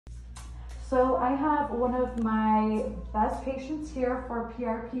So I have one of my best patients here for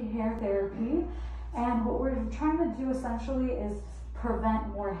PRP hair therapy. And what we're trying to do essentially is prevent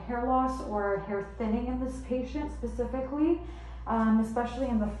more hair loss or hair thinning in this patient specifically, especially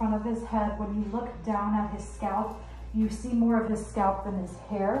in the front of his head. When you look down at his scalp, you see more of his scalp than his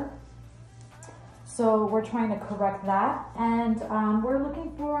hair. So we're trying to correct that. And we're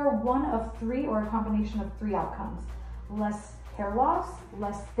looking for one of three or a combination of three outcomes: less hair loss,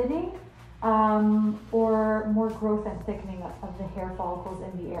 less thinning, or more growth and thickening of the hair follicles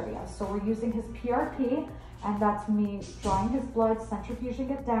in the area. So we're using his PRP, and that's me drawing his blood, centrifuging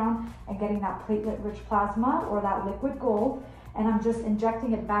it down, and getting that platelet-rich plasma or that liquid gold. And I'm just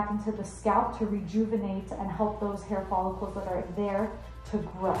injecting it back into the scalp to rejuvenate and help those hair follicles that are there to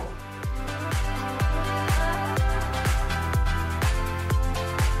grow.